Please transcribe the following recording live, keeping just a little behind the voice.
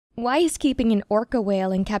Why is keeping an orca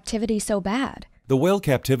whale in captivity so bad? The whale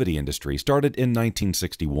captivity industry started in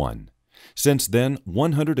 1961. Since then,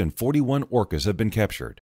 141 orcas have been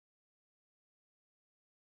captured.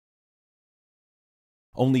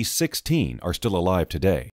 Only 16 are still alive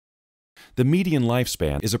today. The median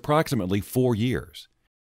lifespan is approximately 4 years.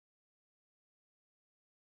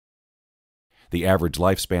 The average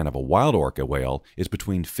lifespan of a wild orca whale is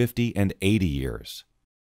between 50 and 80 years.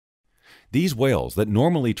 These whales that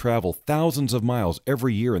normally travel thousands of miles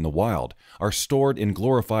every year in the wild are stored in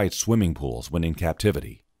glorified swimming pools when in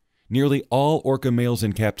captivity. Nearly all orca males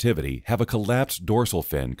in captivity have a collapsed dorsal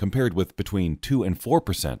fin compared with between 2 and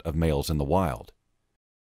 4% of males in the wild.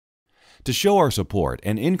 To show our support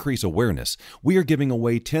and increase awareness, we are giving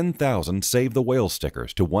away 10,000 Save the Whale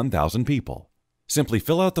stickers to 1,000 people. Simply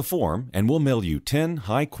fill out the form and we'll mail you 10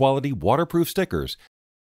 high-quality waterproof stickers.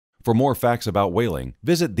 For more facts about whaling,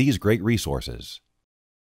 visit these great resources.